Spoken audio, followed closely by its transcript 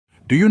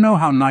Do you know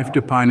how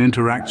Nifedipine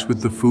interacts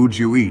with the foods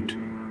you eat?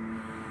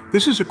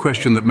 This is a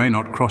question that may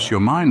not cross your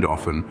mind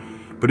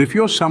often, but if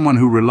you're someone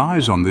who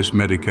relies on this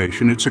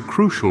medication, it's a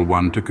crucial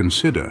one to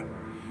consider.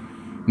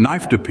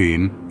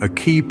 Nifedipine, a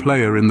key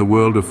player in the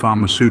world of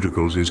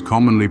pharmaceuticals, is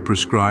commonly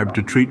prescribed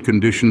to treat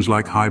conditions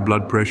like high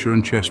blood pressure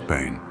and chest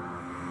pain.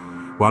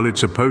 While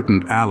it's a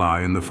potent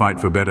ally in the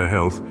fight for better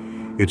health,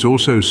 it's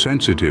also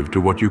sensitive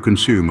to what you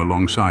consume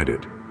alongside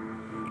it.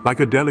 Like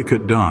a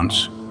delicate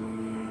dance,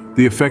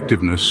 the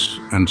effectiveness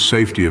and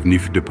safety of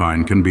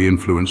Nifedipine can be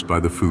influenced by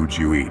the foods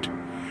you eat.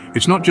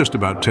 It's not just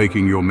about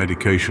taking your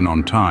medication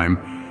on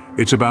time,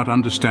 it's about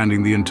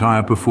understanding the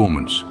entire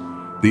performance,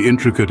 the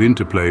intricate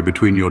interplay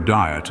between your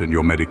diet and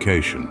your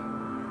medication.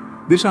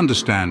 This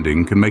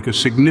understanding can make a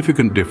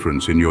significant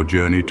difference in your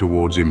journey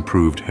towards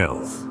improved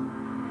health.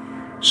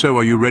 So,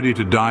 are you ready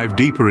to dive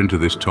deeper into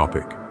this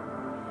topic?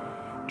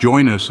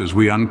 Join us as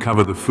we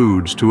uncover the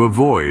foods to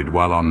avoid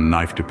while on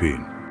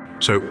Nifedipine.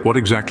 So, what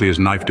exactly is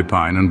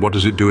Nifedipine and what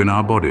does it do in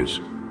our bodies?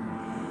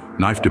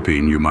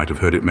 Nifedipine, you might have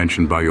heard it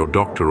mentioned by your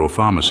doctor or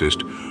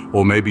pharmacist,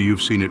 or maybe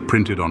you've seen it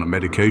printed on a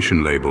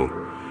medication label.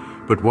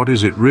 But what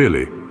is it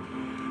really?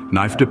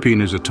 Nifedipine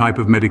is a type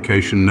of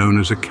medication known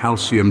as a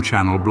calcium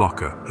channel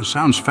blocker. It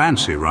sounds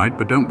fancy, right?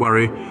 But don't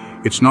worry,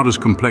 it's not as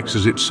complex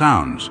as it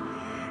sounds.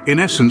 In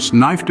essence,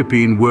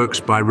 Nifedipine works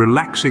by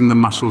relaxing the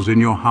muscles in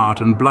your heart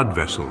and blood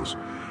vessels.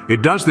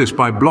 It does this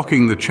by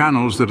blocking the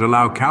channels that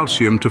allow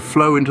calcium to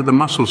flow into the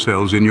muscle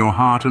cells in your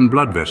heart and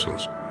blood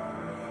vessels.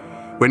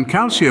 When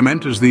calcium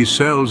enters these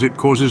cells, it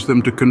causes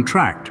them to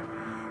contract,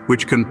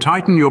 which can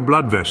tighten your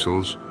blood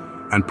vessels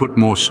and put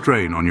more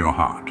strain on your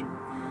heart.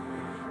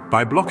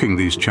 By blocking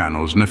these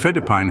channels,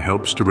 Nifedipine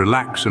helps to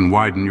relax and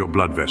widen your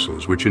blood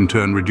vessels, which in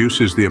turn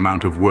reduces the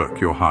amount of work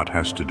your heart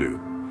has to do.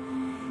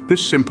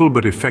 This simple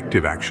but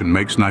effective action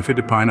makes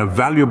Nifedipine a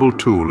valuable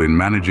tool in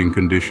managing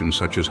conditions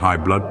such as high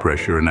blood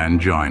pressure and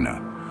angina.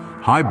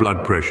 High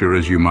blood pressure,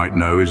 as you might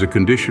know, is a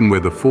condition where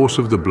the force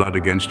of the blood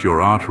against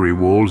your artery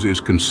walls is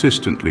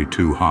consistently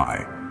too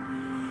high.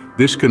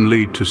 This can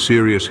lead to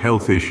serious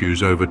health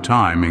issues over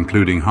time,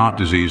 including heart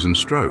disease and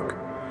stroke.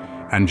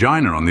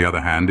 Angina, on the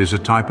other hand, is a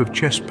type of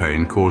chest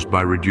pain caused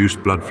by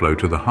reduced blood flow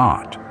to the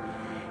heart.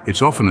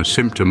 It's often a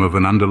symptom of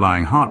an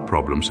underlying heart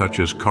problem, such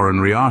as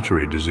coronary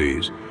artery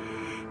disease.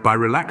 By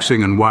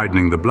relaxing and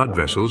widening the blood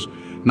vessels,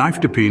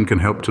 Nifedipine can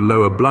help to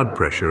lower blood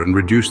pressure and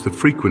reduce the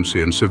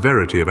frequency and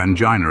severity of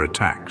angina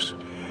attacks.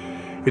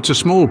 It's a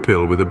small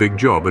pill with a big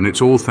job, and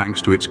it's all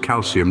thanks to its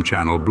calcium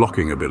channel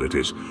blocking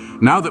abilities.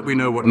 Now that we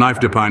know what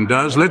Nifedipine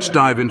does, let's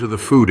dive into the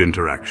food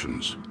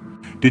interactions.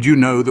 Did you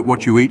know that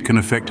what you eat can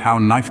affect how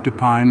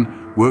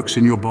Nifedipine works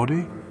in your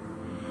body?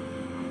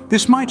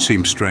 This might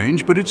seem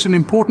strange, but it's an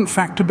important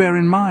fact to bear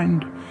in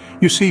mind.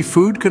 You see,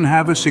 food can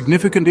have a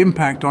significant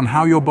impact on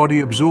how your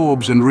body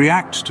absorbs and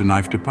reacts to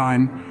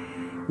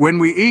Nifedipine. When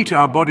we eat,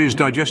 our body's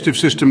digestive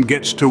system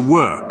gets to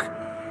work,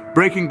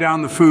 breaking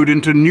down the food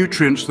into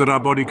nutrients that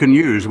our body can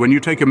use. When you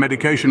take a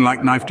medication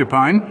like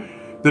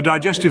Nifedipine, the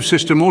digestive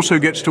system also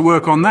gets to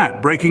work on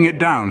that, breaking it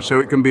down so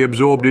it can be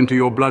absorbed into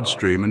your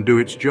bloodstream and do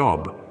its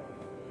job.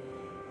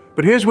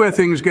 But here's where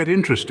things get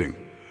interesting.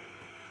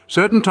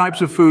 Certain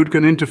types of food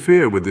can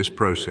interfere with this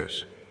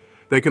process.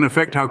 They can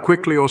affect how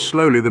quickly or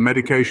slowly the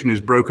medication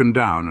is broken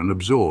down and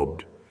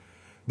absorbed.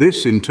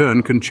 This, in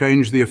turn, can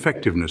change the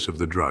effectiveness of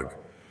the drug.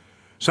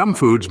 Some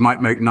foods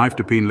might make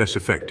Nifedipine less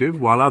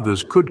effective, while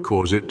others could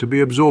cause it to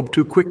be absorbed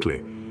too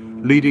quickly,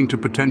 leading to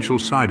potential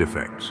side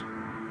effects.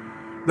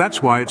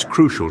 That's why it's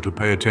crucial to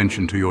pay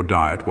attention to your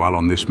diet while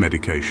on this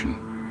medication.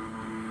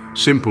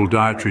 Simple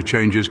dietary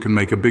changes can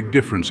make a big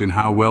difference in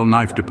how well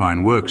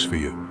Nifedipine works for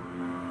you.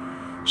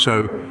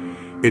 So,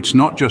 it's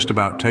not just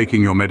about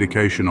taking your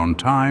medication on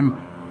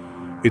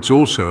time, it's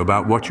also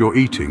about what you're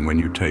eating when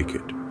you take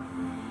it.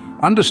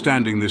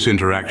 Understanding this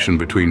interaction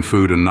between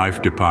food and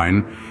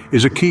Nifedipine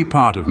is a key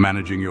part of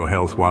managing your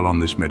health while on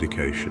this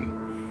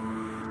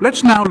medication.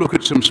 Let's now look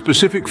at some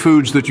specific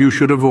foods that you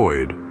should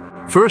avoid.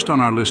 First on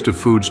our list of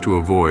foods to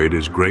avoid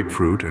is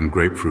grapefruit and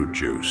grapefruit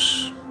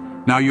juice.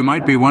 Now you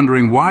might be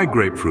wondering, why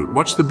grapefruit?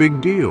 What's the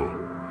big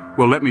deal?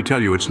 Well, let me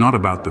tell you, it's not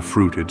about the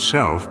fruit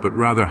itself, but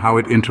rather how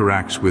it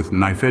interacts with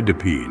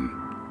Nifedipine.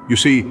 You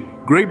see,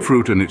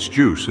 grapefruit and its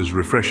juice, as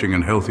refreshing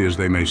and healthy as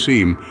they may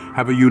seem,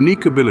 have a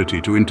unique ability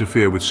to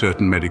interfere with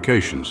certain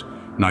medications,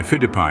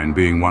 Nifedipine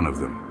being one of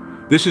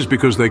them. This is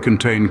because they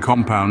contain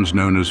compounds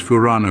known as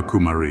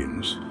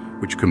furanocoumarins,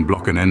 which can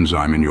block an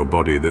enzyme in your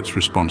body that's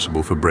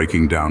responsible for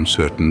breaking down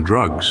certain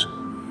drugs.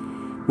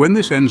 When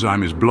this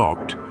enzyme is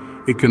blocked,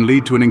 it can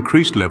lead to an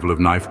increased level of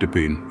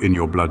Nifedipine in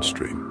your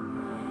bloodstream.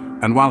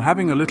 And while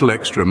having a little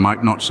extra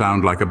might not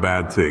sound like a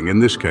bad thing, in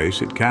this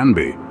case it can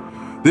be.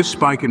 This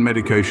spike in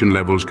medication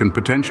levels can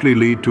potentially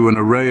lead to an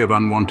array of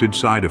unwanted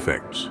side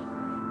effects.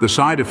 The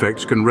side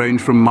effects can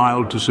range from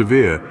mild to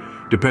severe,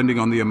 depending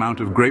on the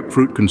amount of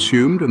grapefruit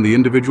consumed and the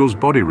individual's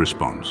body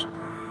response.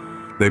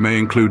 They may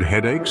include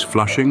headaches,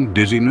 flushing,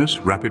 dizziness,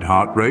 rapid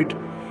heart rate,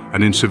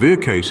 and in severe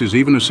cases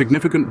even a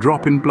significant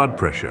drop in blood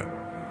pressure.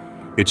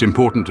 It's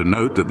important to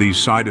note that these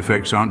side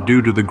effects aren't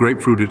due to the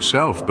grapefruit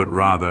itself, but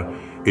rather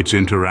its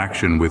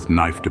interaction with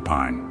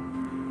nifedipine.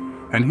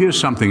 And here's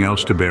something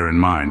else to bear in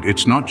mind.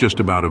 It's not just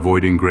about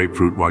avoiding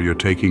grapefruit while you're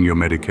taking your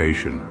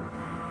medication.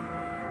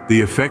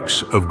 The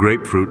effects of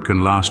grapefruit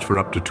can last for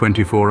up to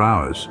 24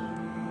 hours.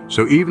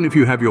 So even if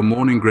you have your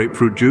morning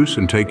grapefruit juice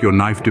and take your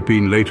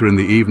nifedipine later in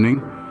the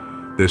evening,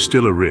 there's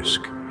still a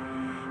risk.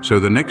 So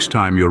the next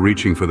time you're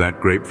reaching for that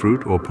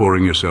grapefruit or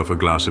pouring yourself a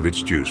glass of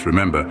its juice,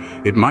 remember,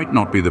 it might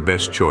not be the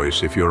best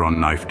choice if you're on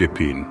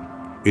nifedipine.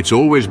 It's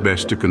always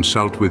best to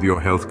consult with your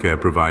healthcare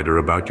provider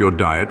about your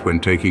diet when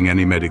taking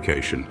any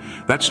medication.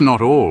 That's not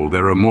all,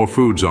 there are more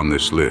foods on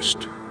this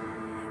list.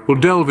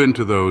 We'll delve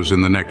into those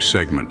in the next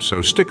segment,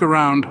 so stick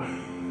around.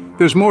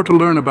 There's more to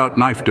learn about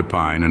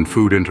nifedipine and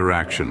food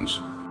interactions.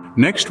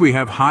 Next, we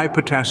have high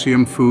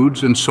potassium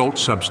foods and salt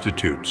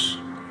substitutes.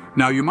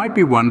 Now, you might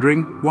be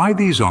wondering, why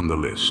these on the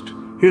list?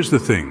 Here's the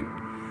thing.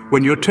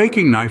 When you're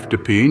taking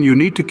nifedipine, you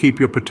need to keep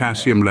your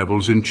potassium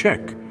levels in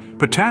check.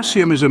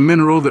 Potassium is a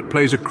mineral that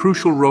plays a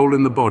crucial role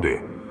in the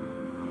body.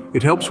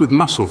 It helps with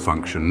muscle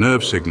function,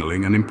 nerve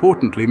signaling, and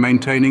importantly,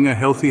 maintaining a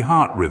healthy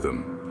heart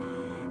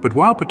rhythm. But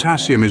while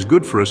potassium is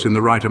good for us in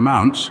the right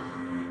amounts,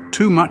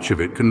 too much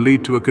of it can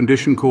lead to a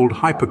condition called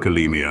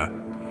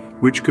hyperkalemia,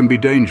 which can be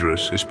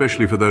dangerous,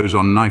 especially for those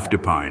on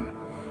nifedipine.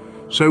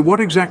 So what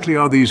exactly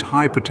are these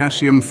high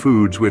potassium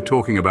foods we're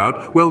talking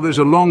about? Well, there's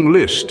a long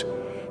list,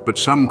 but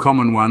some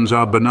common ones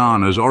are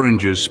bananas,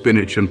 oranges,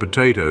 spinach, and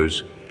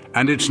potatoes.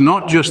 And it's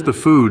not just the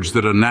foods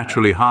that are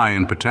naturally high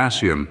in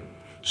potassium.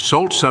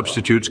 Salt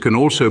substitutes can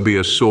also be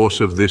a source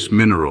of this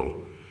mineral.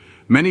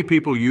 Many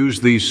people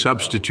use these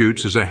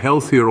substitutes as a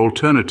healthier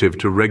alternative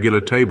to regular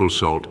table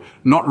salt,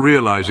 not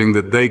realizing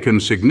that they can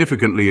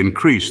significantly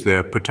increase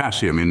their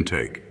potassium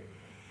intake.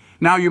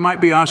 Now you might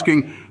be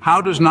asking,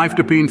 how does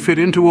nifedipine fit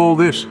into all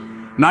this?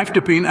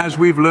 Nifedipine, as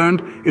we've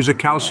learned, is a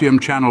calcium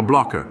channel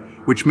blocker,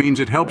 which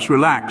means it helps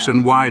relax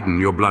and widen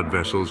your blood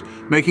vessels,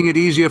 making it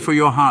easier for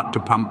your heart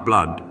to pump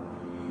blood.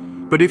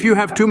 But if you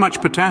have too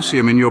much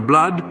potassium in your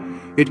blood,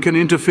 it can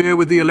interfere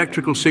with the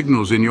electrical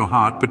signals in your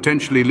heart,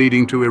 potentially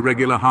leading to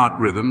irregular heart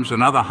rhythms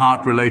and other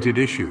heart-related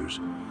issues.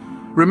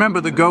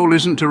 Remember, the goal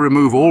isn't to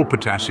remove all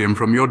potassium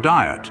from your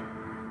diet.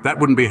 That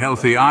wouldn't be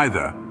healthy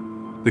either.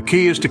 The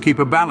key is to keep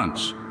a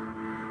balance.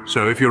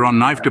 So if you're on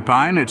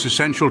nifedipine, it's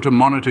essential to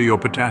monitor your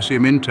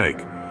potassium intake,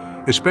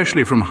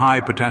 especially from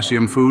high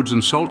potassium foods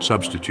and salt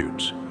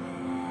substitutes.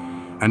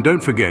 And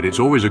don't forget, it's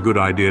always a good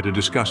idea to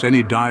discuss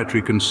any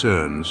dietary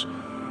concerns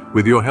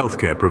with your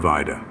healthcare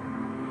provider.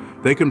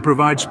 They can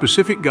provide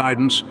specific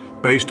guidance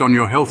based on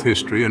your health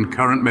history and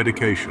current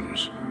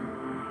medications.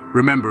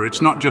 Remember,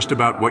 it's not just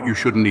about what you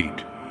shouldn't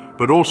eat,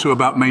 but also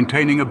about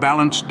maintaining a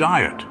balanced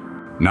diet.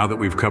 Now that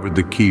we've covered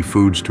the key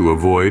foods to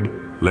avoid,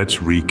 let's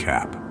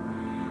recap.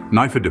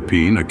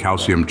 Nifedipine, a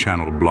calcium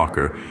channel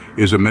blocker,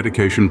 is a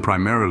medication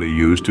primarily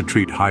used to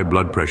treat high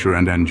blood pressure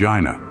and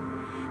angina.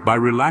 By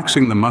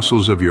relaxing the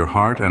muscles of your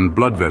heart and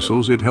blood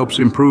vessels, it helps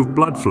improve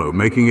blood flow,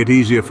 making it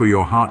easier for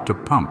your heart to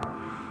pump.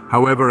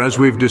 However, as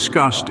we've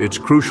discussed, it's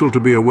crucial to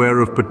be aware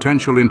of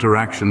potential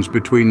interactions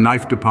between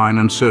nifedipine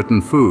and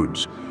certain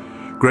foods.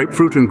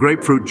 Grapefruit and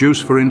grapefruit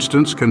juice, for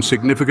instance, can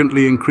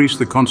significantly increase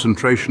the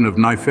concentration of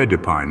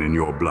nifedipine in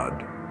your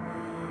blood.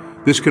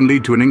 This can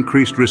lead to an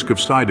increased risk of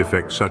side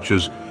effects such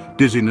as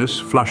dizziness,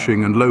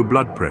 flushing, and low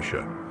blood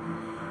pressure.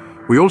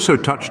 We also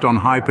touched on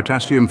high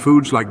potassium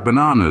foods like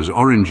bananas,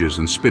 oranges,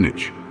 and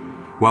spinach.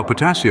 While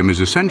potassium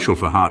is essential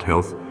for heart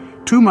health,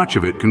 too much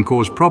of it can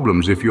cause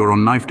problems if you're on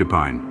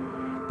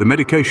nifedipine. The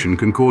medication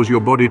can cause your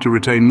body to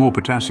retain more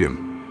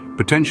potassium,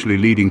 potentially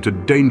leading to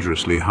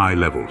dangerously high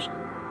levels.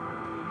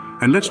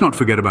 And let's not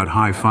forget about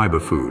high fiber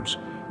foods.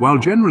 While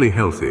generally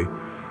healthy,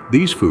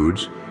 these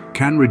foods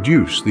can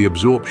reduce the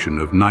absorption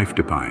of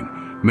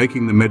nifedipine,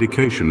 making the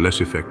medication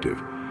less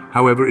effective.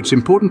 However, it's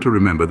important to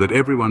remember that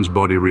everyone's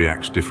body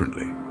reacts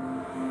differently.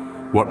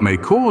 What may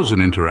cause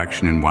an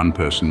interaction in one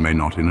person may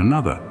not in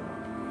another.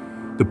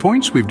 The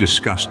points we've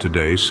discussed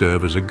today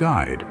serve as a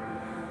guide,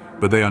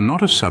 but they are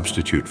not a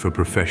substitute for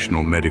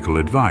professional medical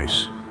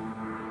advice.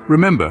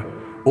 Remember,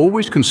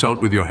 always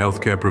consult with your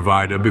healthcare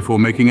provider before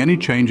making any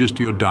changes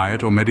to your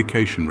diet or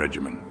medication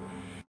regimen.